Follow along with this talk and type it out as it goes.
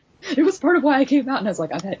It was part of why I came out and I was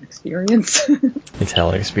like, I've had an experience. It's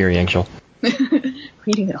hella experiential.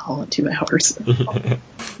 Reading it all in 2 hours.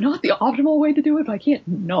 Not the optimal way to do it, but I can't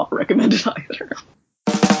not recommend it either.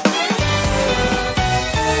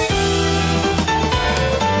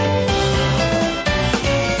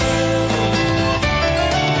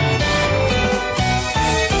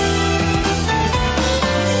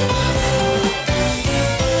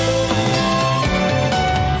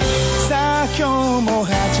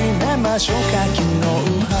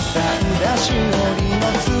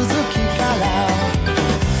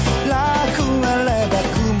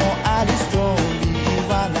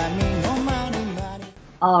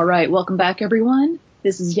 Alright, welcome back everyone.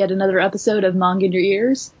 This is yet another episode of Manga in Your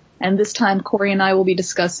Ears, and this time Corey and I will be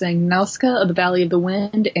discussing Nausicaa of the Valley of the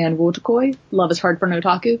Wind and Wotakoi, Love is Hard for an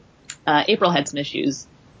Otaku. April had some issues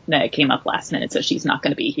that came up last minute, so she's not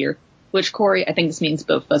going to be here. Which, Corey, I think this means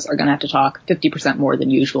both of us are going to have to talk 50% more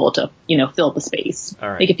than usual to, fill up the space. All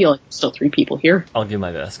right. Make it feel like there's still 3 people here. I'll do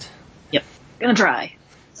my best. Yep. Gonna try.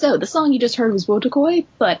 So, the song you just heard was Wotakoi,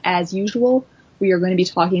 but as usual, we are going to be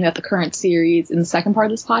talking about the current series in the second part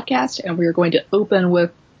of this podcast, and we are going to open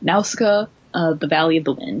with Nausicaa of the Valley of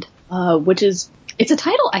the Wind, it's a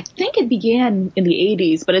title, I think it began in the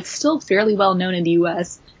 80s, but it's still fairly well known in the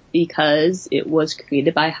US because it was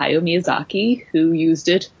created by Hayao Miyazaki, who used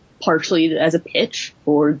it partially as a pitch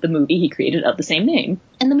for the movie he created of the same name.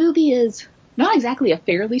 And the movie is not exactly a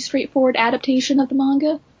fairly straightforward adaptation of the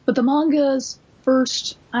manga, but the manga's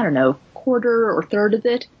first, quarter or third of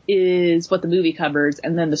it is what the movie covers,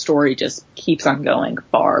 and then the story just keeps on going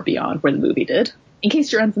far beyond where the movie did. In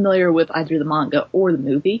case you're unfamiliar with either the manga or the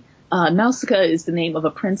movie, Nausicaa is the name of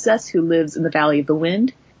a princess who lives in the Valley of the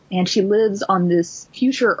Wind, and she lives on this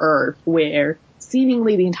future Earth where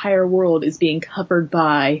seemingly the entire world is being covered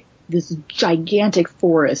by this gigantic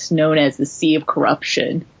forest known as the Sea of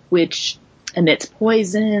Corruption, which emits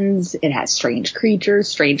poisons, it has strange creatures,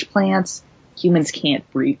 strange plants, humans can't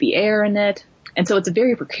breathe the air in it, and so it's a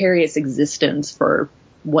very precarious existence for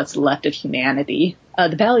what's left of humanity.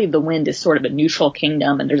 The Valley of the Wind is sort of a neutral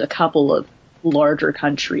kingdom, and there's a couple of larger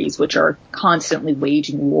countries which are constantly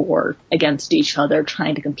waging war against each other,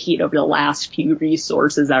 trying to compete over the last few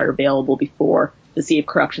resources that are available before the Sea of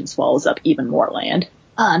Corruption swallows up even more land.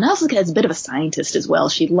 Nausicaa is a bit of a scientist as well.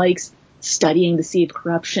 She likes studying the Sea of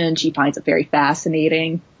Corruption. She finds it very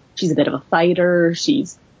fascinating. She's a bit of a fighter.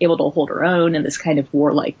 She's able to hold her own in this kind of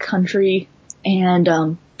warlike country. And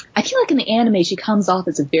I feel like in the anime she comes off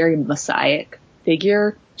as a very messianic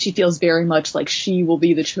figure. She feels very much like she will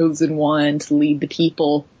be the chosen one to lead the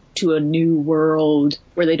people to a new world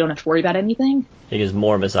where they don't have to worry about anything. It is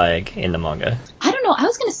more messianic in the manga. I don't know. I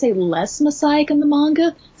was going to say less messianic in the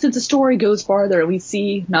manga, since the story goes farther and we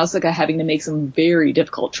see Nausicaa having to make some very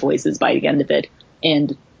difficult choices by the end of it.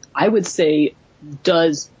 And I would say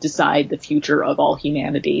does decide the future of all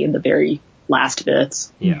humanity in the very last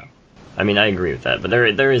bits. Yeah. I mean, I agree with that, but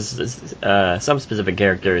there is some specific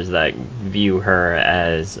characters that view her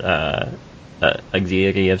as a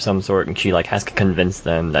deity of some sort, and she has to convince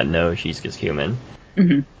them that no, she's just human.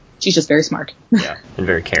 Mm-hmm. She's just very smart. Yeah, and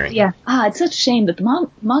very caring. Yeah. It's such a shame that the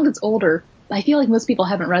manga's older. I feel like most people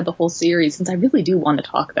haven't read the whole series, since I really do want to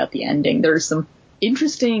talk about the ending. There's some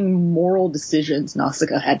interesting moral decisions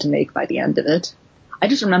Nausicaa had to make by the end of it. I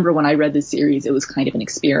just remember when I read this series, it was kind of an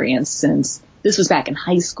experience, since this was back in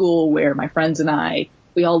high school where my friends and I,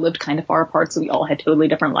 we all lived kind of far apart, so we all had totally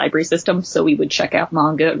different library systems, so we would check out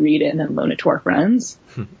manga, read it, and then loan it to our friends.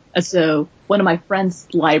 So one of my friends'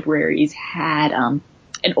 libraries had an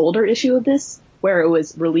older issue of this, where it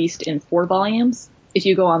was released in 4 volumes. If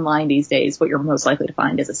you go online these days, what you're most likely to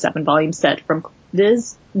find is a 7-volume set from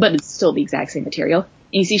Viz, but it's still the exact same material.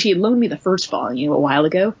 And you see, she had loaned me the first volume a while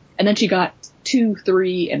ago, and then she got 2,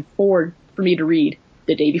 3, and 4 for me to read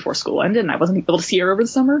the day before school ended, and I wasn't able to see her over the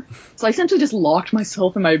summer. So I essentially just locked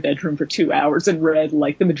myself in my bedroom for 2 hours and read,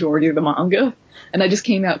 the majority of the manga. And I just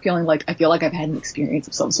came out feeling like, I feel like I've had an experience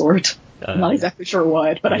of some sort. I'm not exactly sure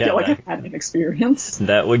what, but I feel like I've had an experience.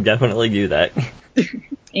 That would definitely do that.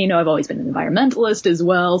 I've always been an environmentalist as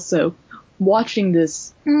well, so watching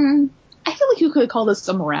this, I feel like you could call this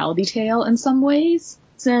a morality tale in some ways,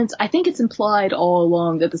 since I think it's implied all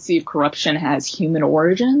along that the Sea of Corruption has human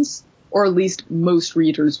origins, or at least most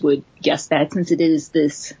readers would guess that, since it is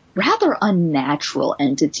this rather unnatural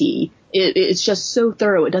entity. It's just so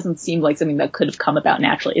thorough, it doesn't seem like something that could have come about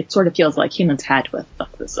naturally. It sort of feels like humans had to have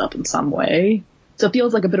fucked this up in some way. So it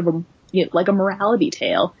feels like a bit of a morality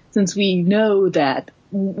tale, since we know that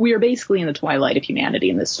we are basically in the twilight of humanity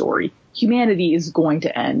in this story. Humanity is going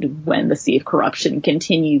to end when the Sea of Corruption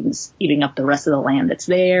continues eating up the rest of the land that's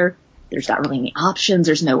there. there's not really any options.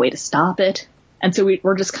 There's no way to stop it. And so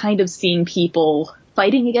we're just kind of seeing people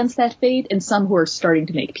fighting against that fate, and some who are starting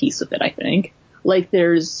to make peace with it, I think. Like,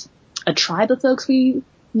 there's a tribe of folks we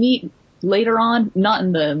meet later on, not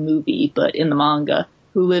in the movie, but in the manga,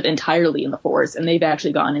 who live entirely in the forest, and they've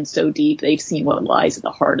actually gone in so deep, they've seen what lies at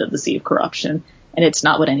the heart of the Sea of Corruption, and it's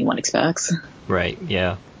not what anyone expects. Right,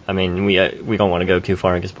 yeah. I mean, we don't want to go too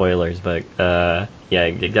far into spoilers, but, yeah,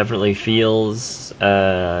 it definitely feels,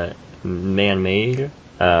 man-made.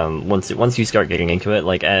 Once you start getting into it,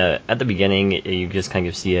 like, at the beginning, you just kind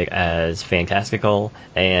of see it as fantastical,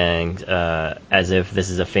 and, as if this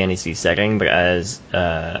is a fantasy setting, but as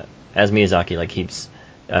Miyazaki, like, keeps,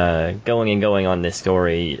 going and going on this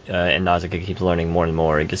story, and Nausicaa keeps learning more and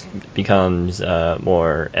more, it just becomes,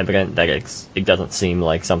 more evident that it doesn't seem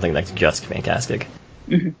like something that's just fantastic.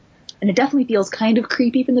 Mm-hmm. And it definitely feels kind of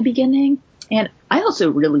creepy from the beginning. And I also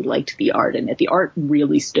really liked the art in it. The art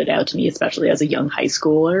really stood out to me, especially as a young high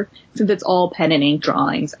schooler. Since it's all pen and ink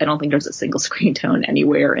drawings, I don't think there's a single screen tone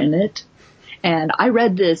anywhere in it. And I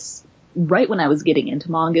read this right when I was getting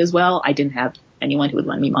into manga as well. I didn't have anyone who would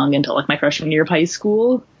lend me manga until like my freshman year of high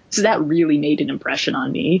school. So that really made an impression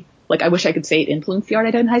on me. Like, I wish I could say it influenced the art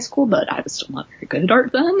I did in high school, but I was still not very good at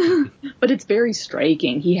art then. But it's very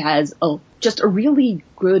striking. He has just a really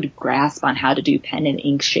good grasp on how to do pen and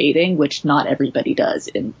ink shading, which not everybody does,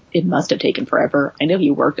 and it must have taken forever. I know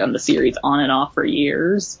he worked on the series on and off for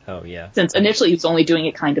years. Oh, yeah. Since initially he was only doing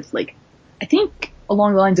it kind of like, I think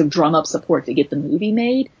along the lines of drum up support to get the movie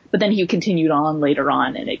made, but then he continued on later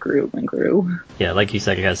on, and it grew and grew. Yeah, like you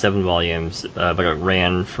said, it has 7 volumes, but it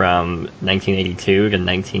ran from 1982 to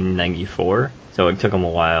 1994, so it took him a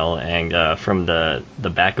while, and from the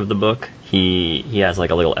back of the book, he has like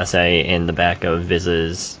a little essay in the back of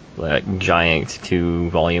Viz's giant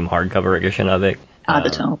 2-volume hardcover edition of it. The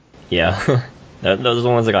tome. Yeah, those are the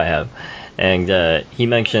ones that I have. And he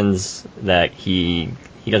mentions that he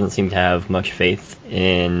doesn't seem to have much faith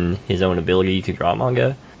in his own ability to draw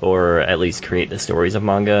manga, or at least create the stories of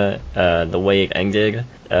manga. The way it ended,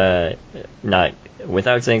 not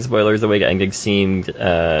without saying spoilers, the way it ended seemed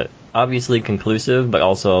obviously conclusive, but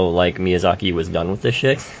also like Miyazaki was done with this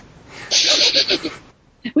shit.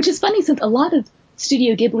 Which is funny, since a lot of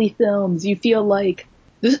Studio Ghibli films, you feel like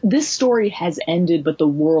this story has ended, but the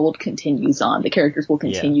world continues on. The characters will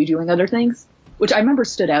continue doing other things, which I remember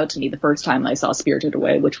stood out to me the first time I saw Spirited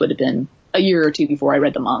Away, which would have been a year or two before I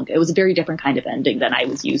read the manga. It was a very different kind of ending than I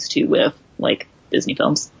was used to with, like, Disney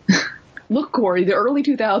films. Look, Corey, the early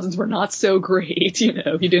 2000s were not so great, you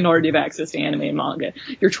know, if you didn't already have access to anime and manga.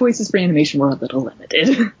 Your choices for animation were a little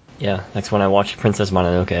limited. Yeah, that's when I watched Princess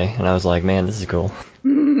Mononoke, and I was like, man, this is cool.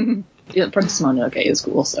 Yeah, Princess Mononoke is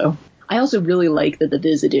cool, so. I also really like that the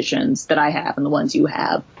Viz editions that I have and the ones you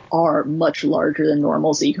have are much larger than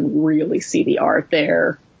normal, so you can really see the art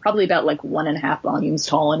there. Probably about like 1.5 volumes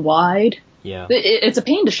tall and wide. Yeah. It's a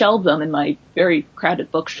pain to shelve them in my very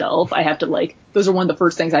crowded bookshelf. I have to those are one of the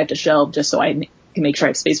first things I have to shelve just so I can make sure I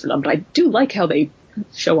have space for them. But I do like how they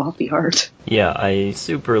show off the art. Yeah, I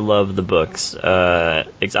super love the books.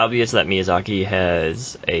 It's obvious that Miyazaki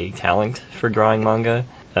has a talent for drawing manga,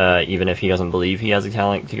 even if he doesn't believe he has a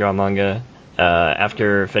talent to draw manga.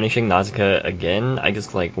 After finishing Nausicaa again, I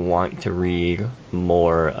just want to read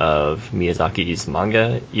more of Miyazaki's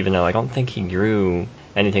manga, even though I don't think he drew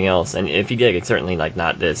anything else. And if he did, it's certainly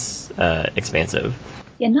not this expansive.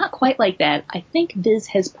 Yeah, not quite like that. I think Viz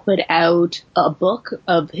has put out a book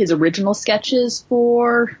of his original sketches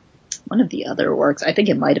for one of the other works. I think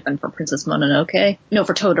it might have been for Princess Mononoke. No,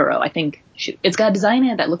 for Totoro. I think it's got a design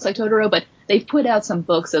in it that looks like Totoro, but they've put out some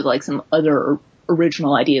books of some other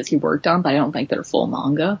original ideas he worked on, but I don't think they're full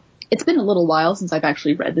manga. It's been a little while since I've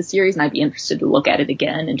actually read the series, and I'd be interested to look at it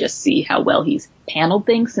again and just see how well he's paneled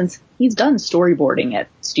things, since he's done storyboarding at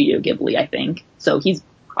Studio Ghibli, I think. So he's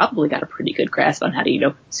probably got a pretty good grasp on how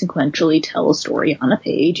to, sequentially tell a story on a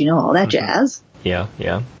page, all that jazz. Yeah.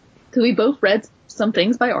 Because we both read some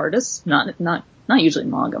things by artists, not usually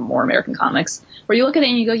manga, more American comics, where you look at it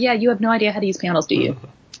and you go, yeah, you have no idea how to use panels, do you?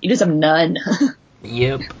 You just have none.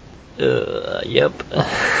 Yep. Yep.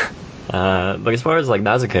 But as far as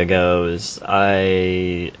Nausicaa goes,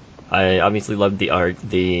 I obviously loved the art,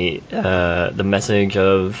 the message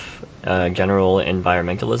of general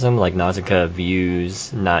environmentalism. Nausicaa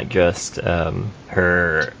views not just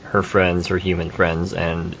her friends, her human friends,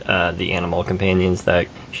 and the animal companions that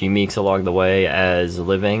she meets along the way as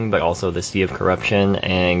living, but also the Sea of Corruption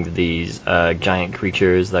and these giant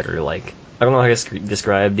creatures that are I don't know how to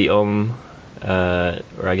describe the or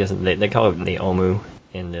I guess they call it the Omu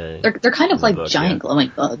in the. They're kind of book, giant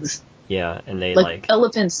glowing bugs. Yeah, and they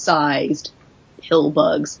elephant-sized. pill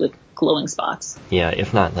bugs with glowing spots. Yeah,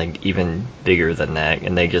 if not, like, even bigger than that,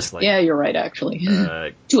 and they just, like... Yeah, you're right, actually.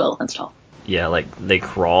 2 elephants tall. Yeah, like, they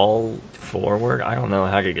crawl forward? I don't know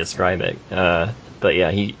how to describe it. But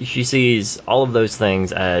yeah, she sees all of those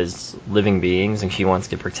things as living beings, and she wants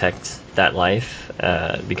to protect that life,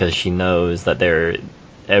 because she knows that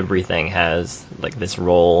everything has, like, this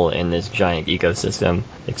role in this giant ecosystem.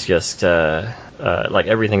 It's just, like,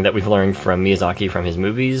 everything that we've learned from Miyazaki from his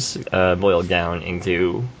movies, boiled down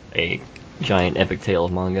into a giant epic tale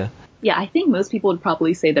of manga. Yeah, I think most people would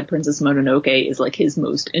probably say that Princess Mononoke is, like, his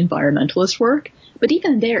most environmentalist work. But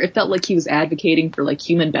even there, it felt like he was advocating for, like,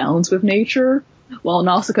 human balance with nature. While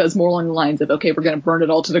Nausicaa is more along the lines of, okay, we're going to burn it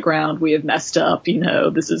all to the ground. We have messed up.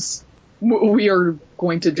 We are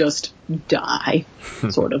going to just die,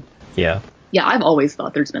 sort of. Yeah. Yeah, I've always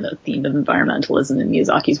thought there's been a theme of environmentalism in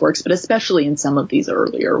Miyazaki's works, but especially in some of these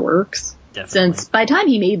earlier works. Definitely. Since by the time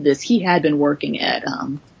he made this, he had been working at,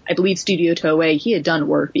 I believe, Studio Toei. He had done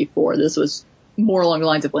work before. This was more along the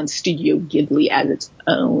lines of when Studio Ghibli as its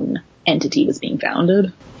own entity was being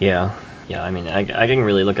founded. Yeah. Yeah, I mean, I didn't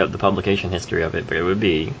really look up the publication history of it, but it would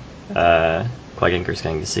be quite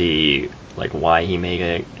interesting to see, like, why he made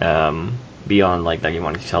it, beyond, like, that he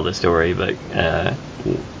wanted to tell the story, but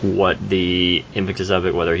what the impetus of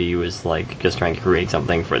it, whether he was, like, just trying to create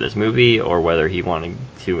something for this movie, or whether he wanted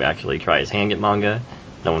to actually try his hand at manga.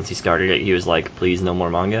 And once he started it, he was like, please, no more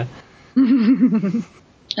manga.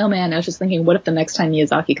 Oh man, I was just thinking, what if the next time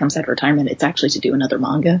Miyazaki comes out of retirement, it's actually to do another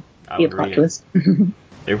manga? Be a plot twist.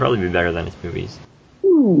 They would probably be better than his movies.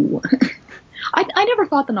 Ooh. I never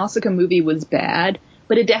thought the Nausicaa movie was bad,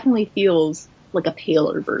 but it definitely feels like a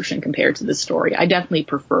paler version compared to the story. I definitely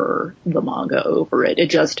prefer the manga over it.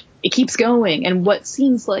 It keeps going, and what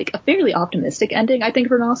seems like a fairly optimistic ending, I think,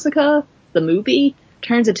 for Nausicaa, the movie,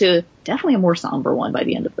 turns into definitely a more somber one by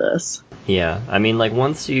the end of this. Yeah, I mean, like,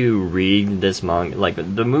 once you read this manga, like,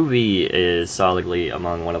 the movie is solidly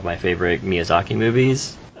among one of my favorite Miyazaki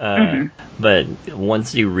movies. But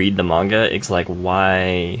once you read the manga, it's like,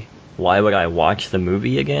 why would I watch the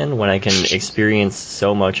movie again when I can experience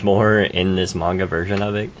so much more in this manga version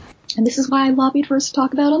of it? And this is why I lobbied for us to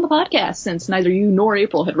talk about it on the podcast, since neither you nor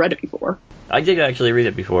April had read it before. I did actually read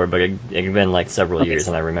it before, but it had been like several years,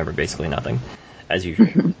 and I remember basically nothing, as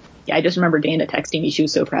usual. Yeah, I just remember Dana texting me. She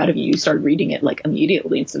was so proud of you. You started reading it, like,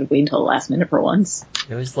 immediately instead of waiting until the last minute for once.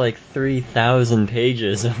 It was like 3,000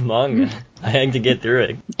 pages of manga. I had to get through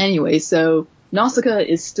it. Anyway, so Nausicaa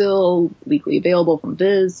is still legally available from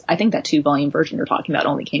Viz. I think that 2-volume version you're talking about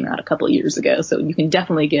only came out a couple of years ago, so you can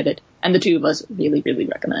definitely get it. And the two of us really, really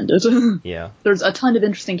recommend it. Yeah. There's a ton of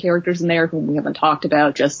interesting characters in there whom we haven't talked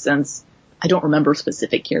about, just since I don't remember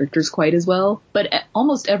specific characters quite as well, but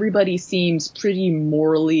almost everybody seems pretty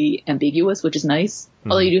morally ambiguous, which is nice.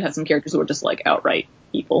 Although you do have some characters who are just, like, outright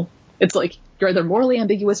evil. It's like, you're either morally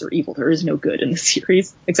ambiguous or evil. There is no good in the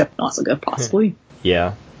series, except Nausicaa, possibly.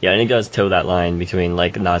 Yeah. Yeah, and it does toe that line between,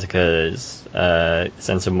 like, Nausicaa's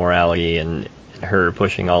sense of morality and her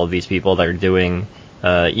pushing all of these people that are doing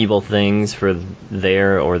evil things for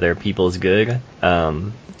their people's good.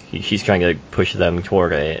 She's trying to push them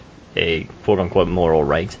toward a quote-unquote moral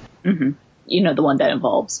right. Mm-hmm. You know, the one that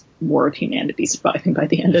involves more of humanity surviving by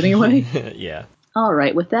the end anyway. Yeah. All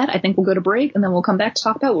right, with that, I think we'll go to break, and then we'll come back to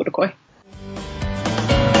talk about Wotakoi.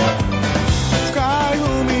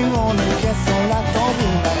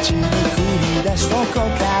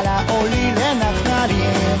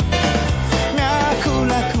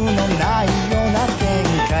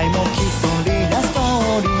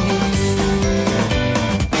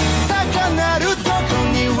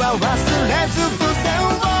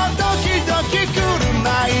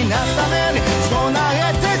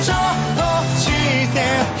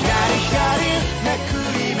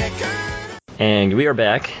 And we are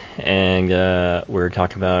back, and we're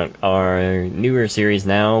talking about our newer series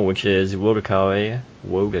now, which is Wotakoi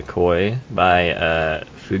by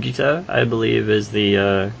Fujita, I believe is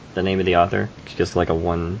the name of the author. It's just like a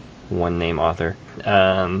one name author.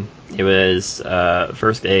 It was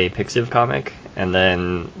first a Pixiv comic, and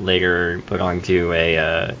then later put onto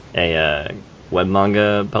a web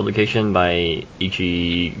manga publication by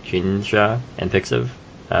Ichi Jinsha and Pixiv,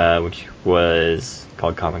 which was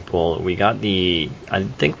called Comic Pool. I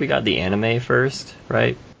think we got the anime first,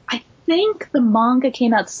 right? I think the manga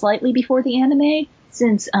came out slightly before the anime,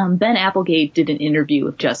 since Ben Applegate did an interview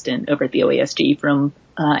with Justin over at the OASG from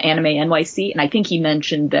Anime NYC, and I think he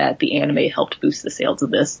mentioned that the anime helped boost the sales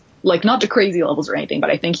of this. Like, not to crazy levels or anything,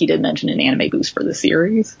 but I think he did mention an anime boost for the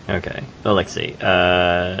series. Okay. Well, let's see.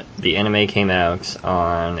 The anime came out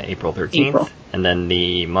on April 13th, and then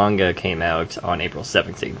the manga came out on April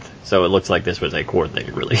 17th. So it looks like this was a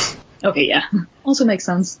coordinated release. Okay, yeah. Also makes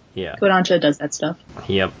sense. Yeah. Kodansha does that stuff.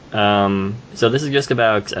 Yep. So this is just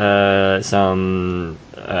about some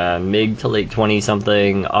mid to late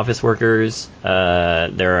 20-something office workers.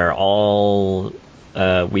 They're all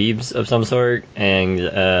weebs of some sort, and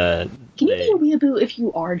can you be a weeaboo if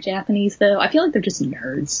you are Japanese, though? I feel like they're just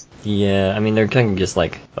nerds. Yeah, I mean, they're kind of just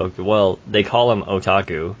like, okay, well, they call them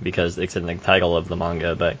otaku because it's in the title of the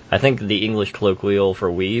manga, but I think the English colloquial for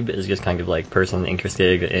weeb is just kind of like person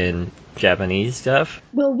interested in Japanese stuff.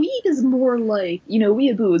 Well, weeb is more like,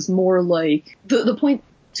 weeaboo is more like the point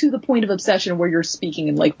to the point of obsession where you're speaking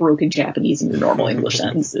in like broken Japanese in your normal English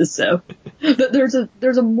sentences. So there's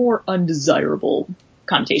a more undesirable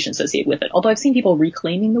connotation associated with it. Although I've seen people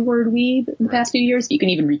reclaiming the word weeb in the past few years. You can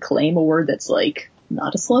even reclaim a word that's like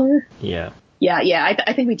not a slur. Yeah. Yeah.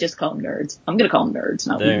 I think we just call them nerds. I'm gonna call them nerds,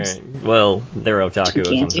 not weebs. Well, they're otaku of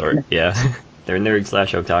some sort. Yeah. They're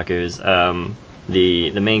nerds/otakus.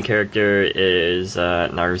 The main character is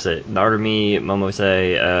Narumi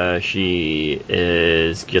Momose. She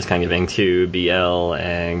is just kind of into BL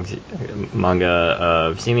and manga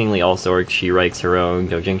of seemingly all sorts. She writes her own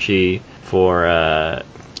doujinshi for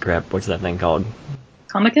what's that thing called?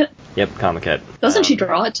 Comiket? Yep, Comiket. Doesn't she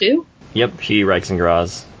draw it too? Yep, she writes and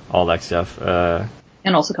draws all that stuff.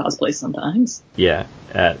 And also cosplays sometimes. Yeah,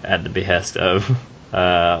 at the behest of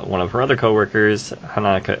one of her other coworkers,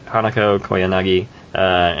 Hanako Koyanagi,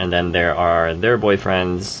 and then there are their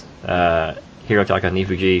boyfriends, Hirotaka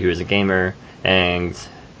Nifuji, who is a gamer, and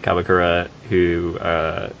Kabakura, who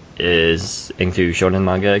is into shonen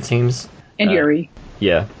manga, it seems. And Yuri.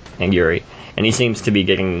 Yeah, and Yuri. And he seems to be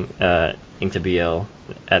getting into BL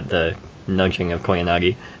at the nudging of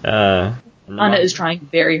Koyanagi. Anna is trying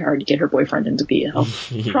very hard to get her boyfriend into BL.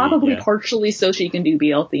 Probably partially so she can do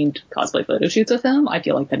BL-themed cosplay photo shoots with him. I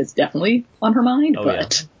feel like that is definitely on her mind,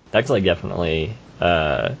 but... Yeah. That's like definitely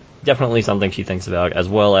something she thinks about, as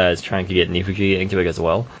well as trying to get Nifuji into it as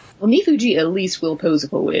well. Well, Nifuji at least will pose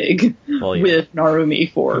with a wig with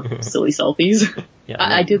Narumi for silly selfies. Yeah,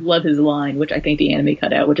 I did love his line, which I think the anime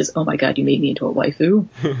cut out, which is, "Oh my god, you made me into a waifu."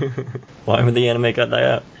 Why would the anime cut that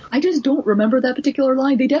out? I just don't remember that particular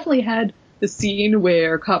line. They definitely had the scene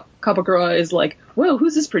where Kabakura is like, "Whoa,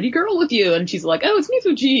 who's this pretty girl with you?" And she's like, "Oh, it's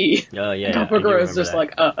Nifuji." Oh, yeah. And Kabakura is just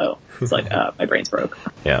like, "Uh-oh." It's like, my brain's broke.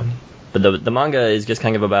 Yeah. But the manga is just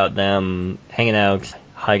kind of about them hanging out,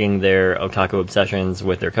 hiding their otaku obsessions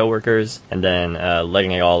with their coworkers, and then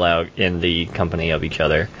letting it all out in the company of each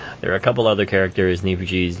other. There are a couple other characters,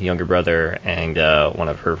 Nifuji's younger brother and one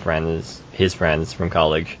of his friends from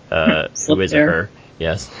college, who is her.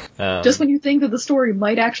 Yes. Just when you think that the story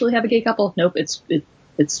might actually have a gay couple, nope, it's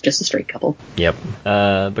just a straight couple. Yep.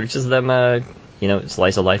 But it's just them,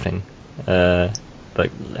 slice of lifing.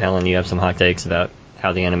 But Helen, you have some hot takes about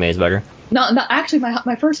how the anime is better? No, actually,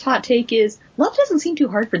 my first hot take is love doesn't seem too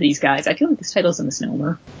hard for these guys. I feel like this title's a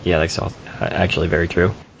misnomer. Yeah, that's actually very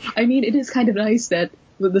true. I mean, it is kind of nice that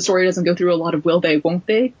the story doesn't go through a lot of will they, won't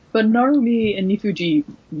they, but Narumi and Nifuji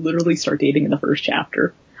literally start dating in the first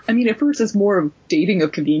chapter. I mean, at first it's more of dating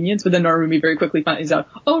of convenience, but then Narumi very quickly finds out,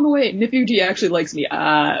 oh no wait, Nifuji actually likes me.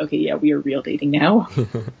 Okay, yeah, we are real dating now.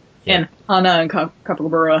 Yeah. And Hana and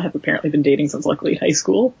Kabakura have apparently been dating since like late high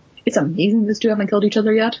school. It's amazing these two haven't killed each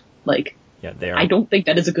other yet. Like, yeah, they are. I don't think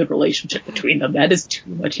that is a good relationship between them. That is too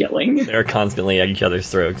much yelling. They're constantly at each other's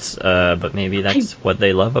throats, but maybe that's what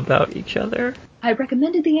they love about each other. I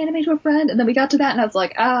recommended the anime to a friend, and then we got to that, and I was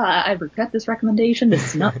like, I regret this recommendation. This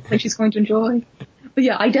is not something she's going to enjoy. But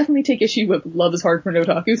yeah, I definitely take issue with love is hard for an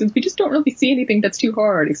otaku, since we just don't really see anything that's too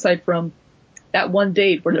hard, aside from that one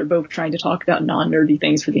date where they're both trying to talk about non-nerdy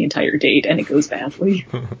things for the entire date, and it goes badly.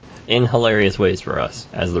 In hilarious ways for us,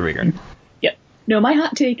 as the reader. Yep. No, my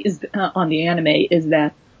hot take is on the anime is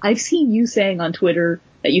that I've seen you saying on Twitter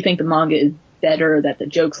that you think the manga is better, that the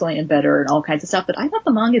jokes land better, and all kinds of stuff, but I thought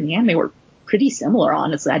the manga and the anime were pretty similar,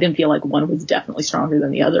 honestly. I didn't feel like one was definitely stronger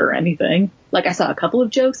than the other or anything. Like, I saw a couple of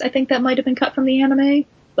jokes I think that might have been cut from the anime,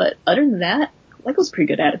 but other than that, like, it was a pretty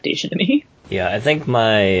good adaptation to me. Yeah, I think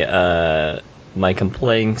my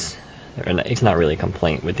complaints, or it's not really a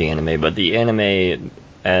complaint with the anime, but the anime,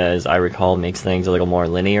 as I recall, makes things a little more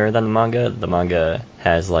linear than the manga. The manga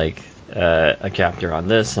has, like, a chapter on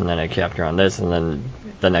this, and then a chapter on this, and then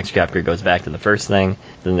the next chapter goes back to the first thing.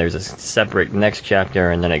 Then there's a separate next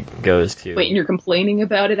chapter, and then it goes to... Wait, and you're complaining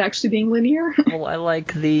about it actually being linear? Well, I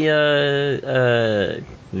like the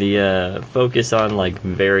focus on, like,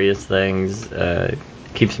 various things.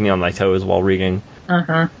 Keeps me on my toes while reading.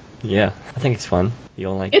 Uh-huh. Yeah, I think it's fun.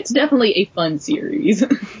 You'll like... It's definitely a fun series.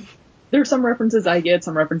 There are some references I get,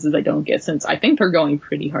 some references I don't get, since I think they're going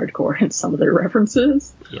pretty hardcore in some of their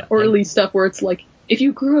references. Yeah. Or at least stuff where it's like, if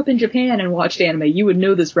you grew up in Japan and watched anime, you would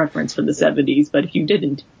know this reference from the 70s, but if you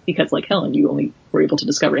didn't, because like Helen, you only were able to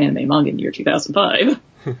discover anime and manga in the year 2005,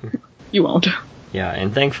 you won't. Yeah,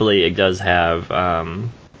 and thankfully it does have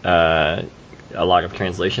a lot of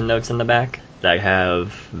translation notes in the back that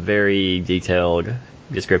have very detailed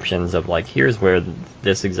descriptions of, like, here's where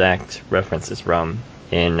this exact reference is from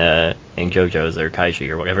in JoJo's or Kaiji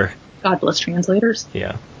or whatever. God bless translators.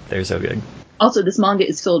 Yeah, they're so good. Also, this manga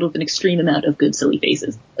is filled with an extreme amount of good silly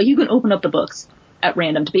faces. Like, you can open up the books at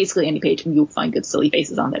random to basically any page and you'll find good silly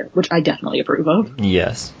faces on there, which I definitely approve of.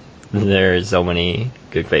 Yes. There's so many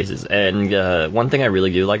good faces. And one thing I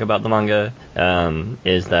really do like about the manga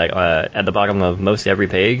is that at the bottom of most every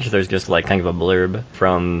page, there's just like kind of a blurb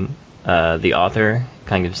from the author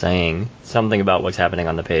kind of saying something about what's happening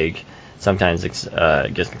on the page. Sometimes it's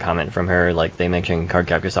just a comment from her, like they mentioned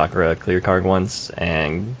Cardcaptor Sakura clear card once,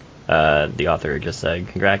 and the author just said,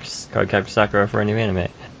 "Congrats, Cardcaptor Sakura, for a new anime."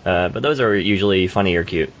 But those are usually funny or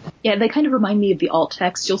cute. Yeah, they kind of remind me of the alt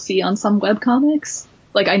text you'll see on some webcomics.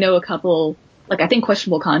 Like, I know a couple, like, I think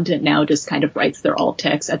Questionable Content now just kind of writes their alt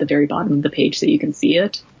text at the very bottom of the page so you can see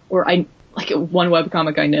it. Or one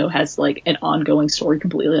webcomic I know has, like, an ongoing story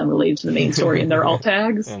completely unrelated to the main story in their alt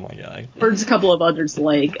tags. Oh my god. Or just a couple of others,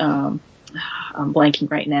 like, I'm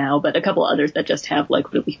blanking right now, but a couple others that just have,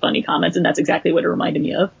 like, really funny comments, and that's exactly what it reminded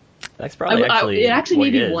me of. That's probably it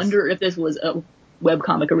actually made me wonder if this was a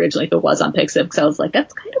webcomic originally, if it was on Pixiv, because I was like,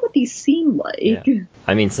 that's kind of what these seem like. Yeah.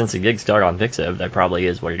 I mean, since the gig started on Pixiv, that probably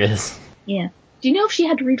is what it is. Yeah. Do you know if she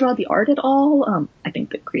had to redraw the art at all? I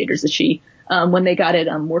think the creators is she. When they got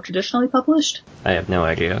it more traditionally published? I have no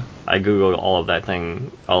idea. I googled all of that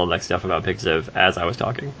stuff about Pixiv as I was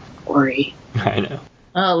talking. Sorry. I know.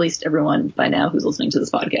 At least everyone by now who's listening to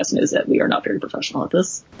this podcast knows that we are not very professional at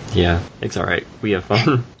this. Yeah, it's alright. We have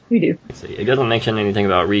fun. We do. Let's see. It doesn't mention anything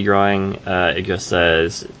about redrawing. It just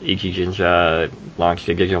says Ichi Jinsha launched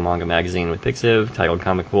a digital manga magazine with Pixiv titled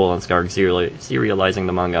Comic Pool and started serializing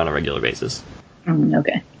the manga on a regular basis.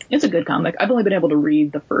 Okay. It's a good comic. I've only been able to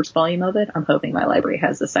read the first volume of it. I'm hoping my library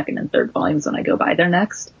has the second and third volumes when I go by there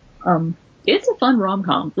next. It's a fun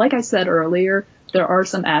rom-com. Like I said earlier, there are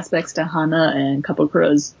some aspects to Hana and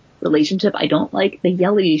Kapokuro's relationship I don't like. They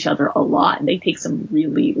yell at each other a lot, and they take some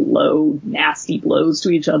really low, nasty blows to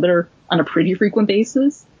each other on a pretty frequent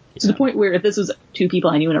basis. Yeah. To the point where if this was two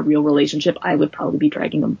people I knew in a real relationship, I would probably be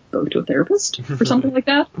dragging them both to a therapist or something like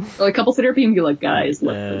that. Or like couples therapy, and be like, guys,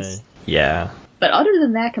 look this. Yeah. But other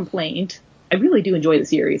than that complaint, I really do enjoy the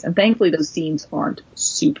series, and thankfully those scenes aren't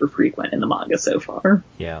super frequent in the manga so far.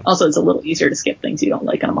 Yeah. Also, it's a little easier to skip things you don't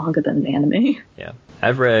like on a manga than an anime. Yeah.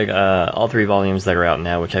 I've read all 3 volumes that are out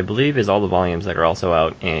now, which I believe is all the volumes that are also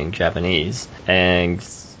out in Japanese. And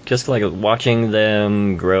just like watching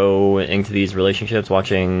them grow into these relationships,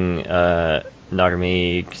 watching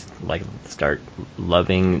Narumi like start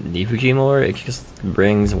loving Nifuji more, it just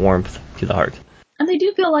brings warmth to the heart. And they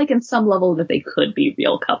do feel like in some level that they could be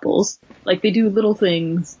real couples. Like, they do little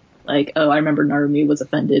things like, I remember Narumi was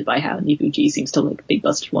offended by how Nifuji seems to like big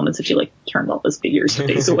busted woman, so she like turned all those figures to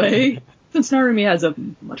face away. Since Narumi has a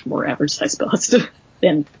much more average size bust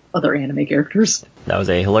than other anime characters. That was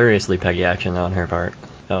a hilariously peggy action on her part.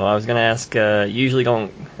 So I was gonna ask, usually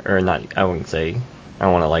I wouldn't say, I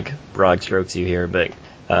don't want to like broad strokes you here, but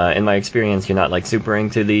in my experience, you're not like super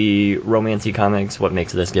into the romancy comics. What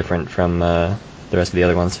makes this different from the rest of the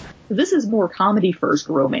other ones? This is more comedy first,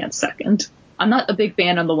 romance second. I'm not a big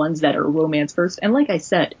fan on the ones that are romance first, and like I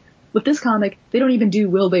said, with this comic, they don't even do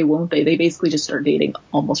will they, won't they. They basically just start dating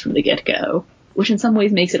almost from the get-go, which in some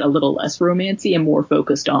ways makes it a little less romancy and more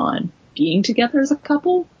focused on being together as a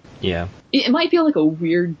couple. Yeah. It might feel like a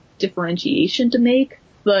weird differentiation to make,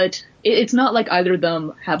 but it's not like either of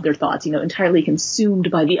them have their thoughts, entirely consumed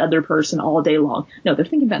by the other person all day long. No, they're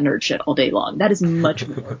thinking about nerd shit all day long. That is much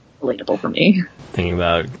more relatable for me. Thinking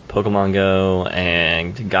about Pokemon Go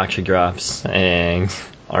and Gacha drops and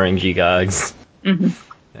RNG gogs. Mm-hmm.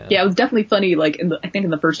 Yeah, it was definitely funny. Like, I think in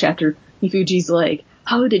the first chapter, Nifuji's like,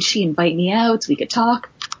 "Oh, did she invite me out so we could talk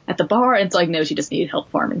at the bar?" And it's like, no, she just needed help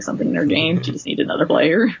farming something in her game. She just needed another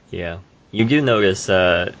player. Yeah. You do notice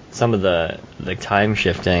some of the time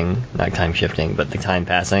shifting, not time shifting, but the time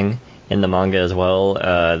passing in the manga as well.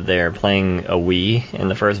 They're playing a Wii in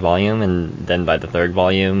the first volume, and then by the third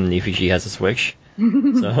volume, Nifushi has a Switch.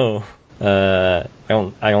 So I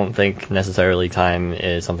don't think necessarily time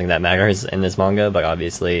is something that matters in this manga, but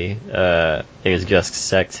obviously it is just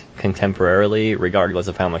set contemporarily, regardless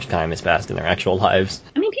of how much time has passed in their actual lives.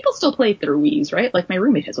 I mean, people still play their Wiis, right? Like, my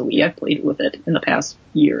roommate has a Wii. I've played with it in the past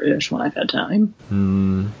year-ish when I've had time.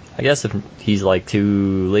 I guess if he's like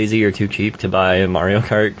too lazy or too cheap to buy Mario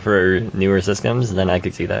Kart for newer systems, then I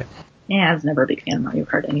could see that. Yeah, I was never a big fan of Mario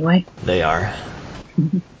Kart anyway. They are.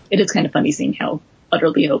 It is kind of funny seeing how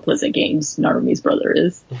utterly hopeless at games Narumi's brother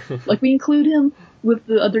is. Like, we include him with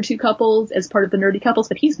the other two couples as part of the nerdy couples,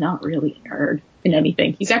 but he's not really a nerd in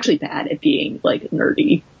anything. He's actually bad at being, like,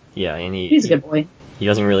 nerdy. Yeah, and he's a good boy. He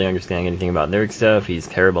doesn't really understand anything about nerd stuff. He's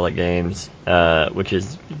terrible at games, which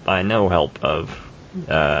is by no help of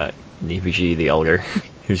Nifushi the elder,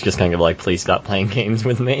 who's just kind of like, please stop playing games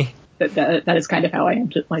with me. That is kind of how I am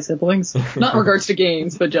to my siblings. Not in regards to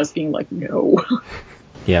games, but just being like, no.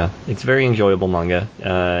 Yeah, it's a very enjoyable manga.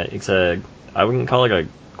 I wouldn't call it a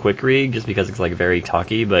quick read just because it's like very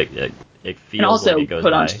talky, but it feels and also like it goes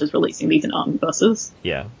put by. on just releasing these in omnibuses.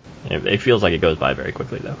 Yeah, it feels like it goes by very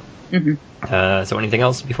quickly though. Mm-hmm. So anything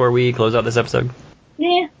else before we close out this episode?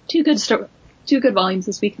 Yeah, two good volumes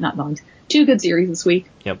this week. Not volumes. Two good series this week.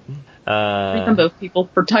 Yep. From both people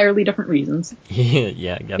for entirely different reasons. Yeah,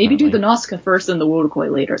 definitely. Maybe do the Nausicaa first and the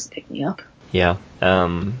Wodokoi later as a pick-me-up. Yeah.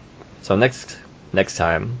 So next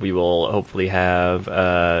time we will hopefully have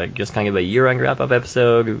just kind of a year-end wrap-up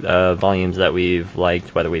episode, volumes that we've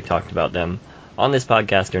liked, whether we've talked about them on this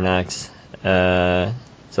podcast or not.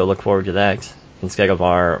 So look forward to that instead of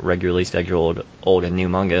our regularly scheduled old and new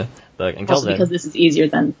manga. But until also then, because this is easier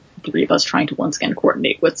than the three of us trying to once again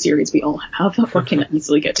coordinate what series we all have or can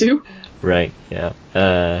easily get to. Right, yeah.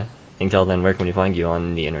 Until then, where can we find you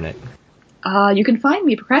on the internet? You can find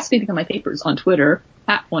me procrastinating on my papers on Twitter,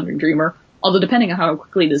 @WanderingDreamer. Although depending on how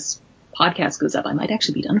quickly this podcast goes up, I might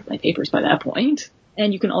actually be done with my papers by that point.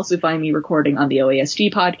 And you can also find me recording on the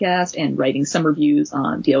OASG podcast and writing some reviews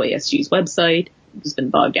on the OASG's website. I've just been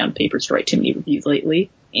bogged down with papers to write too many reviews lately.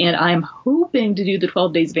 And I'm hoping to do the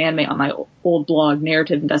 12 Days of Anime on my old blog,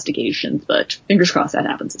 Narrative Investigations, but fingers crossed that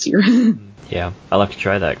happens this year. Yeah, I'll have to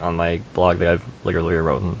try that on my blog that I've literally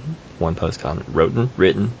written one post on.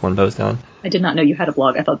 I did not know you had a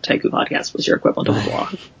blog. I thought the Taiku podcast was your equivalent of a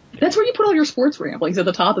blog. That's where you put all your sports ramblings at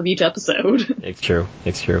the top of each episode. It's true.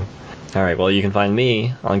 Alright, well, you can find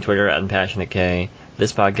me on Twitter at ImpassionateK.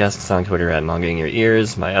 This podcast is on Twitter at Manga in Your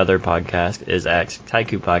Ears. My other podcast is at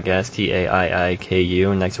Taiku Podcast,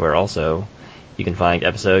 TAIIKU, and that's where also you can find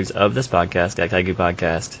episodes of this podcast at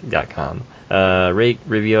taikupodcast.com. Rate,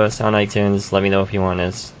 review us on iTunes, let me know if you want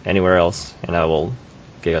us anywhere else, and I will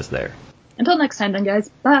get us there. Until next time then, guys.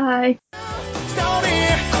 Bye!